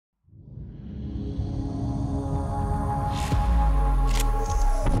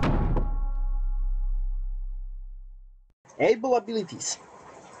able abilities.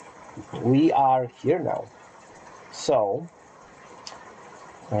 We are here now. So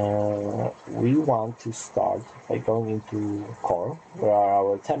we want to start by going into core, where are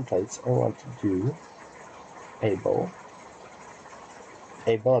our templates, and we want to do able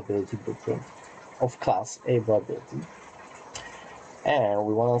ability blueprint of class able ability, and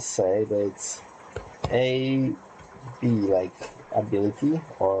we want to say that it's a B like ability,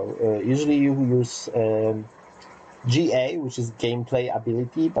 or usually you use GA, which is gameplay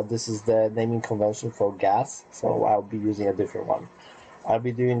ability, but this is the naming convention for gas, so I'll be using a different one. I'll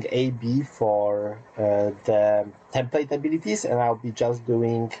be doing AB for the template abilities, and I'll be just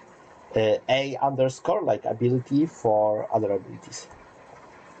doing A underscore like ability for other abilities.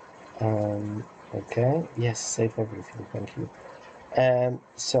 Okay, yes, save everything, thank you.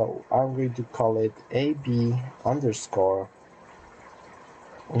 So I'm going to call it AB underscore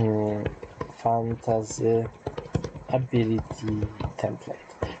fantasy ability template.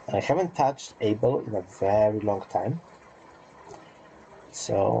 And I haven't touched able in a very long time.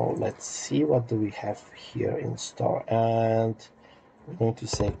 So let's see what do we have here in store, and we're going to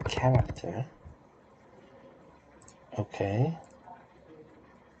say character. Okay.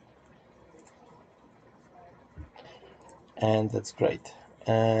 And that's great.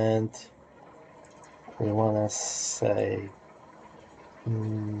 And we want to say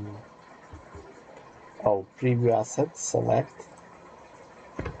preview asset, select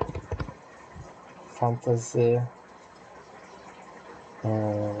fantasy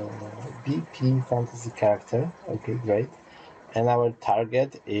BP fantasy character. Okay, great. And our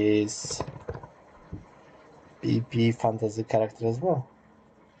target is BP fantasy character as well.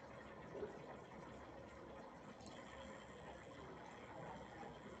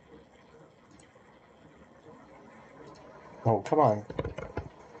 Oh, come on.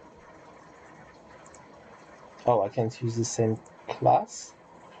 Oh, I can't use the same class?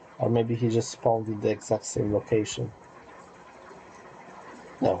 Or maybe he just spawned in the exact same location.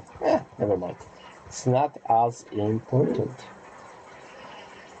 No, never mind. It's not as important.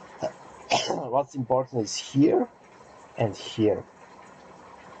 What's important is here and here.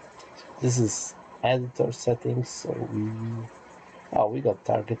 This is editor settings, so we got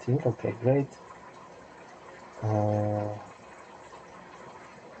targeting. Okay, great.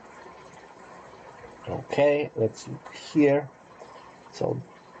 Okay, let's look here. So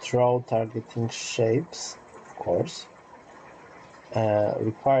draw targeting shapes, of course.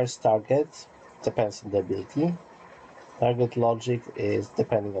 Requires target, depends on the ability. Target logic is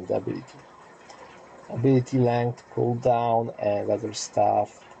depending on the ability. Ability length, cooldown, and other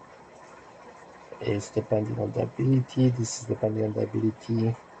stuff is depending on the ability. This is depending on the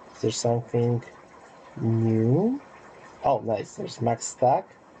ability. Is there something new? Oh, nice. There's max stack.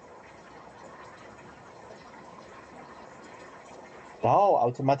 Oh,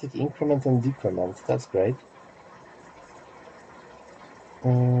 automatic increment and decrement. That's great.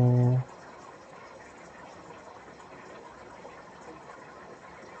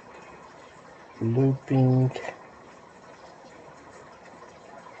 Looping.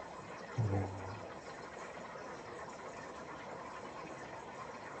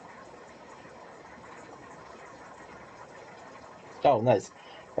 Oh, nice.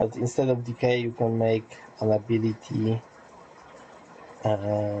 But instead of decay, you can make an ability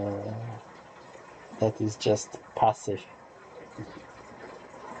that is just passive.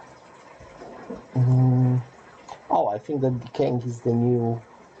 Oh, I think that decaying is the new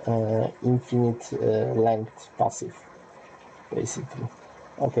infinite length passive, basically.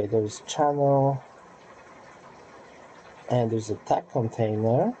 Okay, there's channel, and there's a tag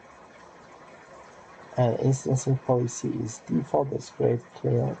container, and instancing policy is default. That's great.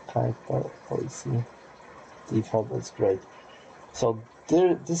 Clear client policy default. That's great. So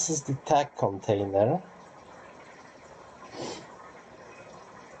this is the tag container,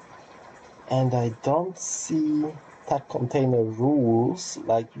 and I don't see tag container rules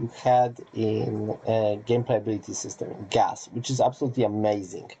like you had in gameplay ability system in GAS, which is absolutely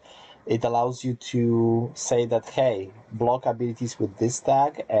amazing. It allows you to say that, hey, block abilities with this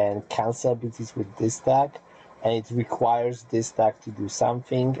tag and cancel abilities with this tag, and it requires this tag to do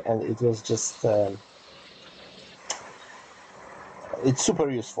something, and it was just it's super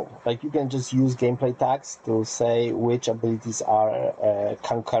useful. Like, you can just use gameplay tags to say which abilities are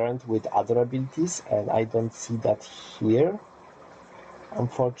concurrent with other abilities, and I don't see that here,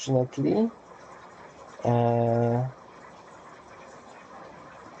 unfortunately.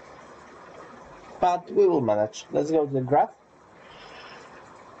 But we will manage. Let's go to the graph.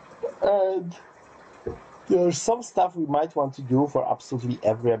 And there's some stuff we might want to do for absolutely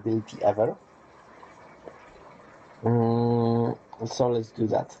every ability ever. So let's do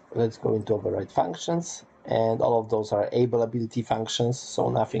that. Let's go into override functions, and all of those are able ability functions, so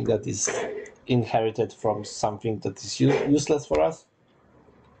nothing that is inherited from something that is useless for us.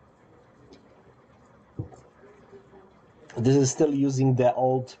 This is still using the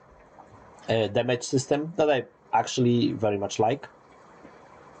old damage system that I actually very much like.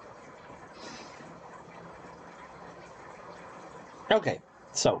 Okay,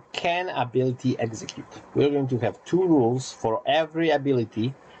 so can ability execute? We're going to have two rules for every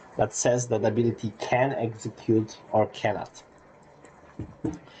ability that says that ability can execute or cannot.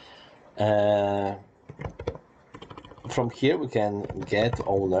 From here we can get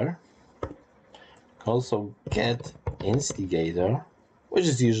owner, also get instigator, which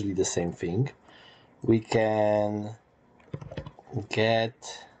is usually the same thing. We can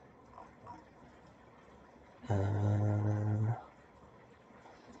get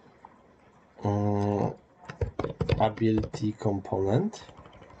ability component,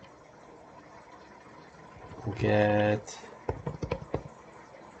 get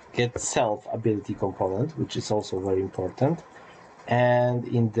self ability component, which is also very important. And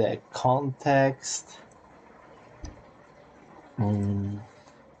in the context,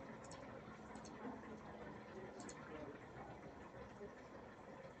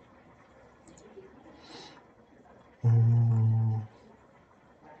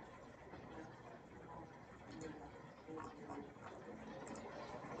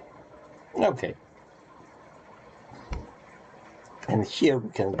 okay. And here we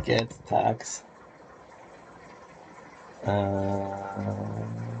can get tags.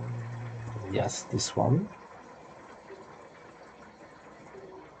 Yes, this one.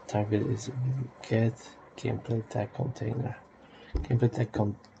 Target is get gameplay tag container. Gameplay tag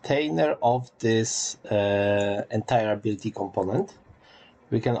container of this entire ability component.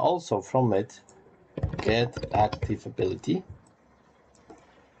 We can also from it get active ability,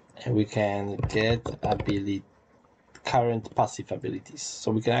 and we can get ability current passive abilities.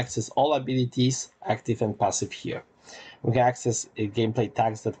 So we can access all abilities, active and passive here. We can access gameplay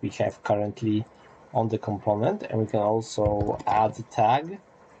tags that we have currently on the component, and we can also add tag,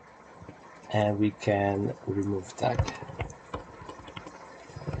 and we can remove tag.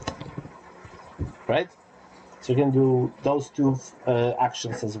 Right? So you can do those two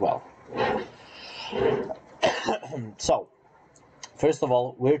actions as well. So, first of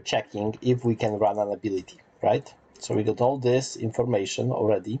all, we're checking if we can run an ability, right? So we got all this information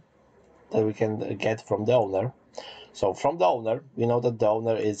already that we can get from the owner. So from the owner, we know that the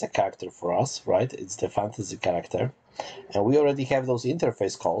owner is a character for us, right? It's the fantasy character. And we already have those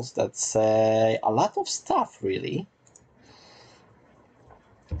interface calls that say a lot of stuff, really.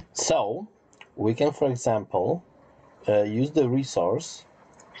 So we can, for example, use the resource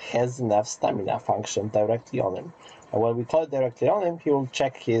has enough stamina function directly on him. And when we call it directly on him, he will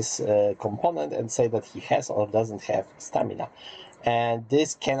check his component and say that he has or doesn't have stamina. And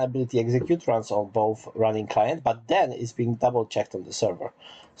this can ability execute runs on both running client, but then is being double checked on the server.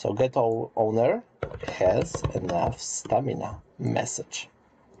 So get owner has enough stamina message.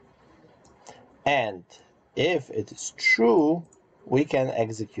 And if it is true, we can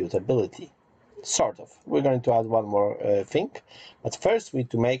execute ability. Sort of. We're going to add one more thing, but first we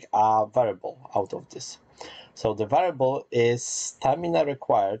need to make a variable out of this. So the variable is stamina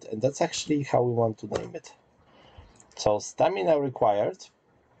required, and that's actually how we want to name it. So stamina required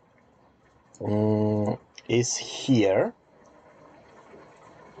is here.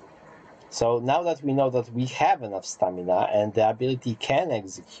 So now that we know that we have enough stamina and the ability can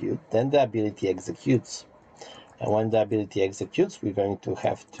execute, then the ability executes. And when the ability executes, we're going to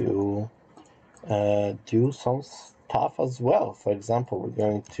have to do some stuff as well. For example, we're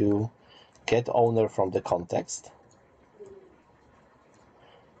going to get owner from the context,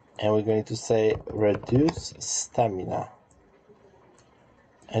 and we're going to say reduce stamina.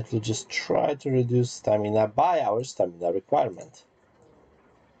 It will just try to reduce stamina by our stamina requirement.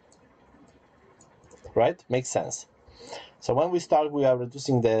 Right? Makes sense. So when we start, we are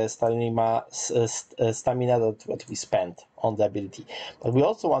reducing the stamina that we spent on the ability. But we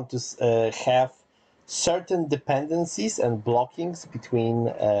also want to have certain dependencies and blockings between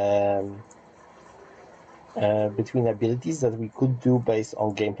abilities that we could do based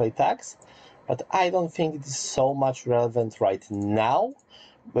on gameplay tags. But I don't think it is so much relevant right now.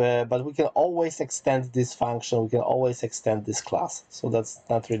 But we can always extend this function. We can always extend this class. So that's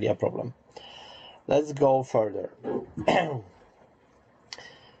not really a problem. Let's go further.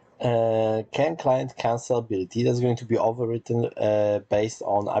 Can client cancel ability? That's going to be overwritten based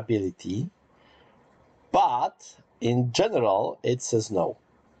on ability. But in general, it says no.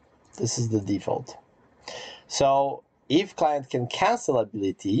 This is the default. So if client can cancel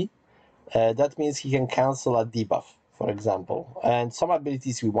ability, that means he can cancel a debuff, for example. And some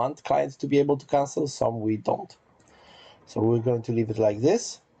abilities we want clients to be able to cancel, some we don't. So we're going to leave it like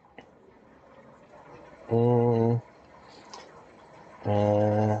this.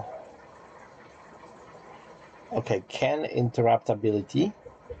 Okay, can interrupt ability.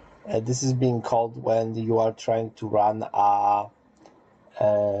 This is being called when you are trying to run a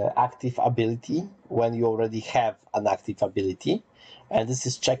active ability when you already have an active ability, and this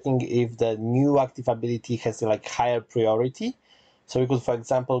is checking if the new active ability has like higher priority. So we could, for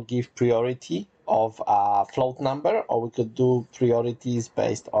example, give priority of a float number, or we could do priorities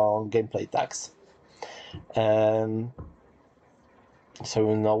based on gameplay tags. So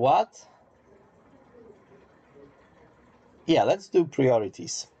you know what? Yeah, let's do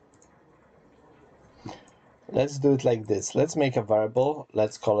priorities. Let's do it like this. Let's make a variable.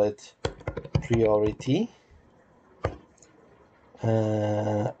 Let's call it priority.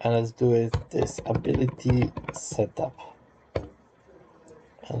 And let's do it this ability setup.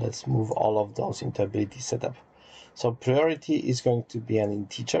 And let's move all of those into ability setup. So priority is going to be an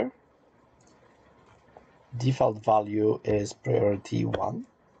integer. Default value is priority 1.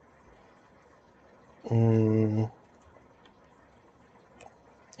 You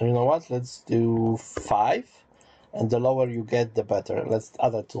know what? Let's do 5. And the lower you get, the better. Let's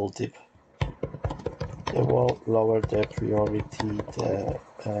add a tooltip. The lower the priority, the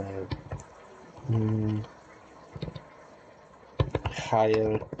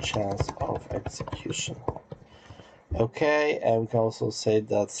higher chance of execution. Okay, and we can also say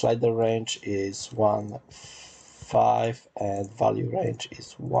that slider range is 1, 5, and value range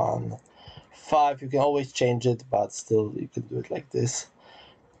is 1, 5. You can always change it, but still you can do it like this.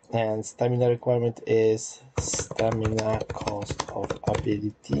 And stamina requirement is stamina cost of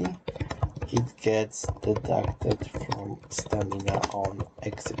ability. It gets deducted from stamina on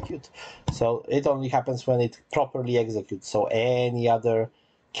execute. So it only happens when it properly executes. So any other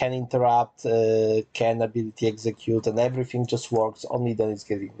can interrupt, can ability execute, and everything just works, only then it's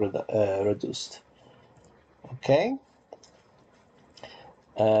getting reduced. Okay.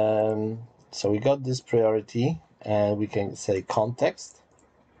 So we got this priority, and we can say context.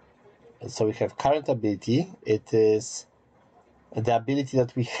 So we have current ability. It is the ability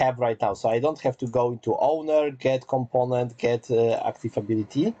that we have right now. So I don't have to go into owner, get component, get active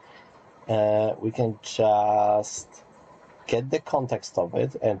ability. We can just get the context of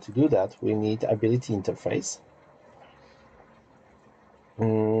it, and to do that we need ability interface.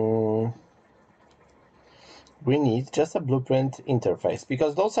 We need just a blueprint interface,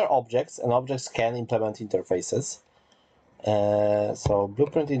 because those are objects, and objects can implement interfaces. So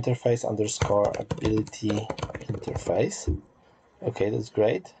blueprint interface underscore ability interface. Okay, that's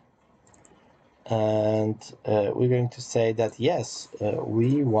great. And we're going to say that yes,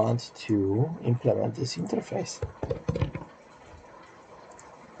 we want to implement this interface.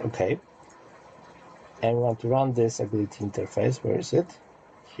 Okay. And we want to run this ability interface. Where is it?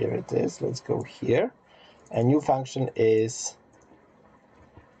 Here it is. Let's go here. A new function is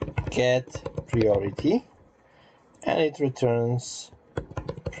get priority, and it returns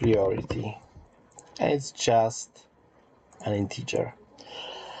priority, and it's just an integer.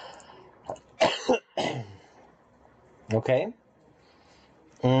 Okay.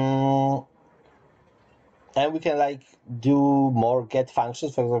 And we can like do more get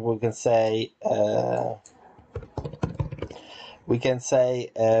functions. For example, we can say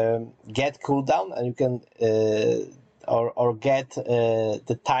get cooldown, and you can or get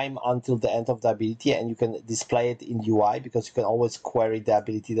the time until the end of the ability, and you can display it in UI, because you can always query the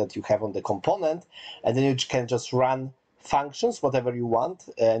ability that you have on the component, and then you can just run functions whatever you want,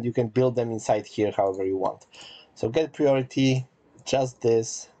 and you can build them inside here however you want. So get priority, just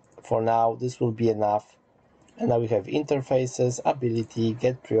this for now. This will be enough. And now we have interfaces, ability,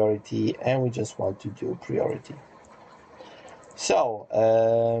 get priority, and we just want to do priority. So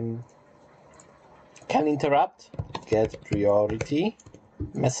can interrupt, get priority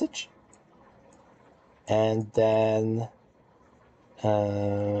message, and then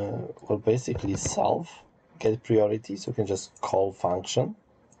we'll basically solve get priority. So we can just call function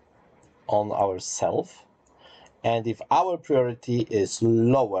on our self, and if our priority is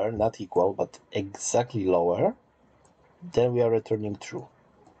lower, not equal, but exactly lower, then we are returning true.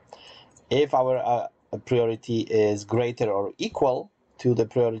 If our priority is greater or equal to the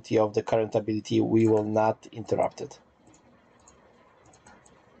priority of the current ability, we will not interrupt it.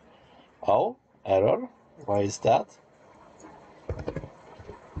 Oh, error. Why is that?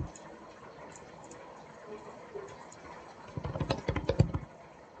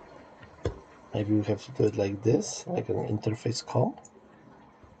 Maybe we have to do it like this, like an interface call.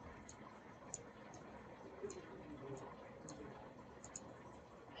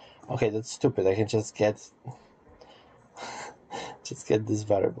 Okay, that's stupid. I can just get this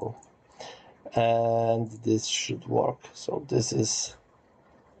variable, and this should work. So this is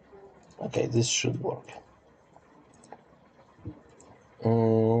okay. This should work.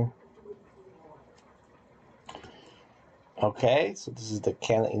 Okay, so this is the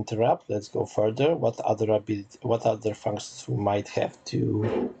can interrupt. Let's go further. What other functions we might have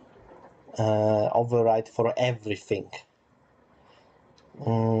to override for everything?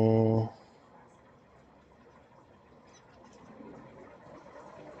 On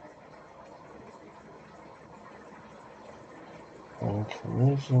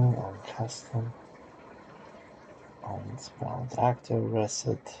collision, on custom, on spawned actor,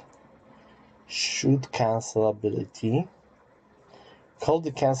 reset, should cancel ability. Call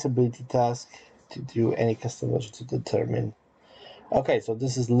the cancelability task to do any custom logic to determine. Okay, so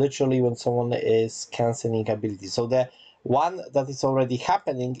this is literally when someone is canceling ability. So the one that is already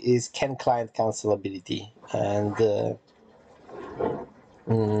happening is can client cancel ability, and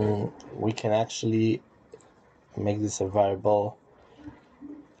we can actually make this a variable.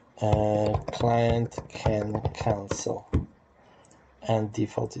 Client can cancel, and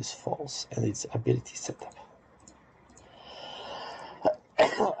default is false, and it's ability setup.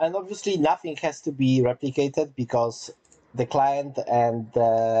 And obviously nothing has to be replicated because the client and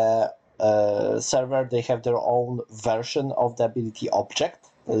the server, they have their own version of the ability object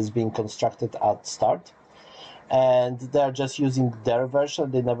that is being constructed at start, and they're just using their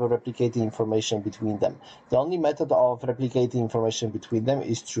version. They never replicate the information between them. The only method of replicating information between them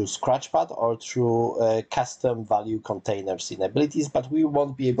is through Scratchpad or through custom value containers in abilities, but we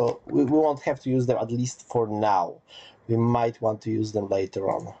won't have to use them, at least for now. We might want to use them later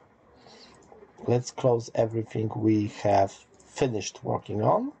on. Let's close everything we have finished working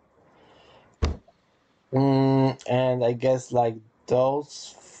on. And I guess like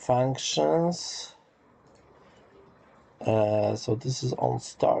those functions. So this is on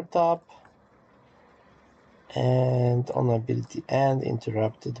startup and on ability and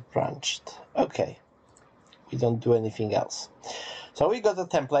interrupted branched. Okay, we don't do anything else. So we got a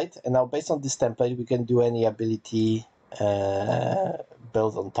template, and now based on this template we can do any ability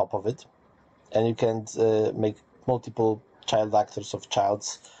build on top of it, and you can make multiple child actors of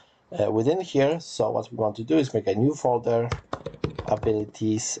childs within here. So what we want to do is make a new folder,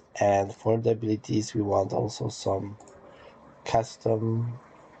 abilities, and for the abilities we want also some custom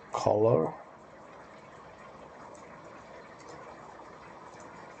color.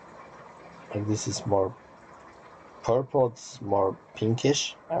 Like this is more purple, it's more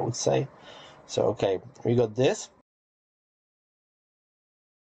pinkish, I would say. So okay, we got this.